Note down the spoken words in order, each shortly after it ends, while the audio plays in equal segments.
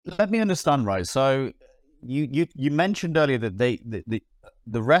let me understand, right? So you mentioned earlier that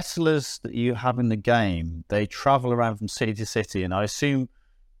the wrestlers that you have in the game, they travel around from city to city, and I assume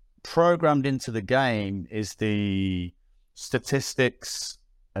programmed into the game is the statistics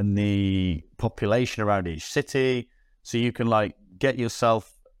and the population around each city, so you can like get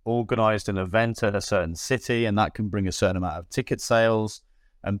yourself organized an event at a certain city, and that can bring a certain amount of ticket sales,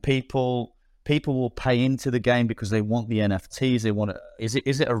 and people will pay into the game because they want the NFTs. They want is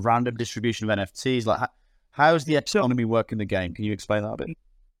it a random distribution of NFTs? Like how's the So economy work in the game? Can you explain that a bit?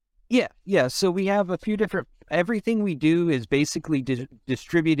 yeah. So we have a few different. Everything we do is basically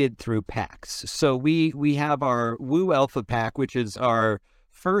distributed through packs. So we have our Woo Alpha pack, which is our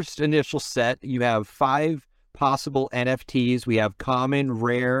first initial set. You have 5 possible NFTs. We have common,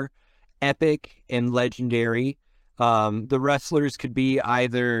 rare, epic, and legendary. The wrestlers could be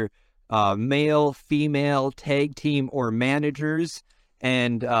either male, female, tag team, or managers,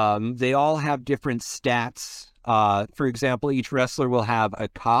 and they all have different stats. For example, each wrestler will have a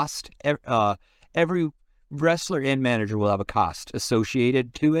cost. Every wrestler and manager will have a cost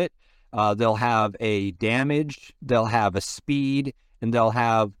associated to it. They'll have a damage, they'll have a speed, and they'll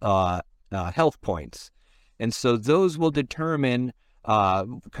have health points. And so those will determine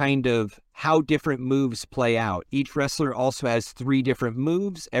kind of how different moves play out. Each wrestler also has 3 different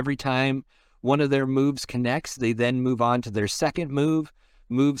moves. Every time one of their moves connects, they then move on to their second move.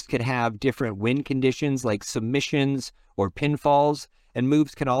 Moves can have different win conditions like submissions or pinfalls, and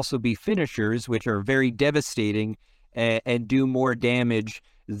moves can also be finishers, which are very devastating and do more damage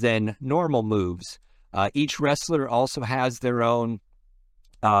than normal moves. Each wrestler also has their own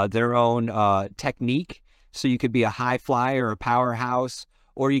technique. So you could be a high flyer or a powerhouse,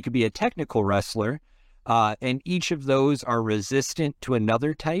 or you could be a technical wrestler. And each of those are resistant to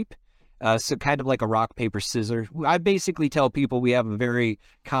another type. So kind of like a rock, paper, scissors. I basically tell people we have a very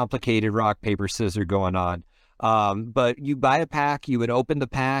complicated rock, paper, scissors going on. But you buy a pack, you would open the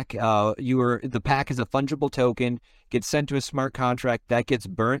pack. The pack is a fungible token, gets sent to a smart contract, that gets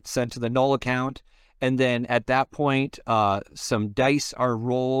burnt, sent to the null account. And then at that point, some dice are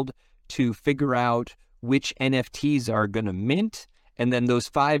rolled to figure out which NFTs are going to mint. And then those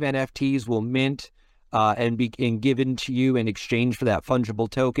 5 NFTs will mint and be given to you in exchange for that fungible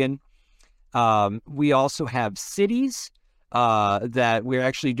token. We also have cities that we're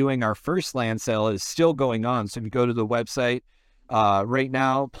actually doing. Our first land sale is still going on. So if you go to the website right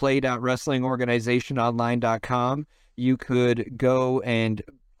now, play.wrestlingorganizationonline.com, you could go and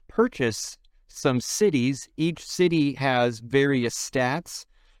purchase some cities. Each city has various stats.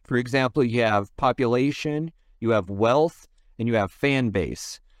 For example, you have population, you have wealth, and you have fan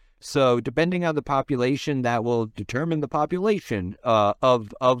base. So depending on the population, that will determine the population of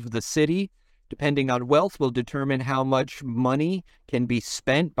the city. Depending on wealth will determine how much money can be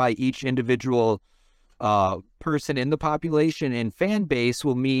spent by each individual person in the population. And fan base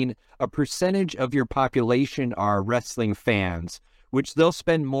will mean a percentage of your population are wrestling fans, which they'll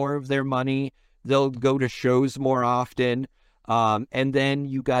spend more of their money. They'll go to shows more often. And then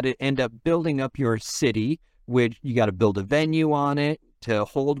you got to end up building up your city, which you got to build a venue on it to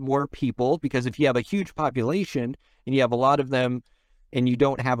hold more people. Because if you have a huge population and you have a lot of them and you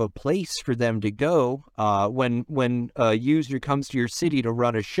don't have a place for them to go, when a user comes to your city to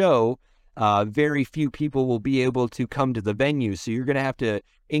run a show, very few people will be able to come to the venue. So you're going to have to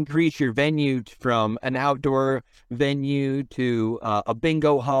increase your venue from an outdoor venue to a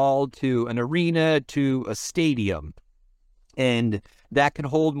bingo hall to an arena to a stadium. And that can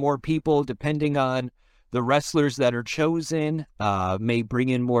hold more people depending on the wrestlers that are chosen, may bring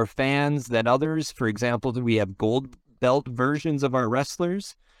in more fans than others. For example, we have gold belt versions of our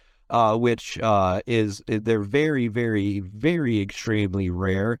wrestlers, which they're very, very, very extremely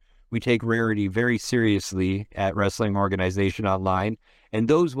rare. We take rarity very seriously at Wrestling Organization Online, and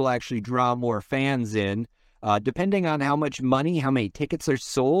those will actually draw more fans in. Depending on how much money, how many tickets are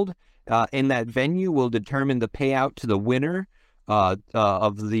sold in that venue will determine the payout to the winner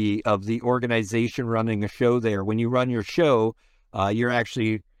of the organization running a show there. When you run your show, you're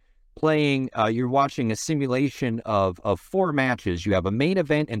actually you're watching a simulation of 4 matches. You have a main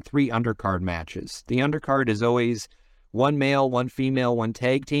event and 3 undercard matches. The undercard is always 1 male, 1 female, 1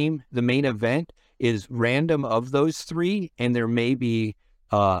 tag team. The main event is random of those 3, and there may be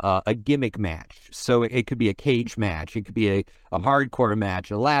a gimmick match. So it could be a cage match. It could be a hardcore match,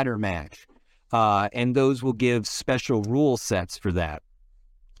 a ladder match. And those will give special rule sets for that.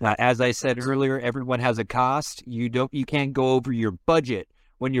 As I said earlier, everyone has a cost. You can't go over your budget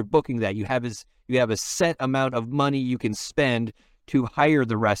when you're booking that. You have a set amount of money you can spend to hire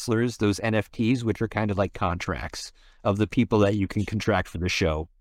the wrestlers, those NFTs, which are kind of like contracts of the people that you can contract for the show.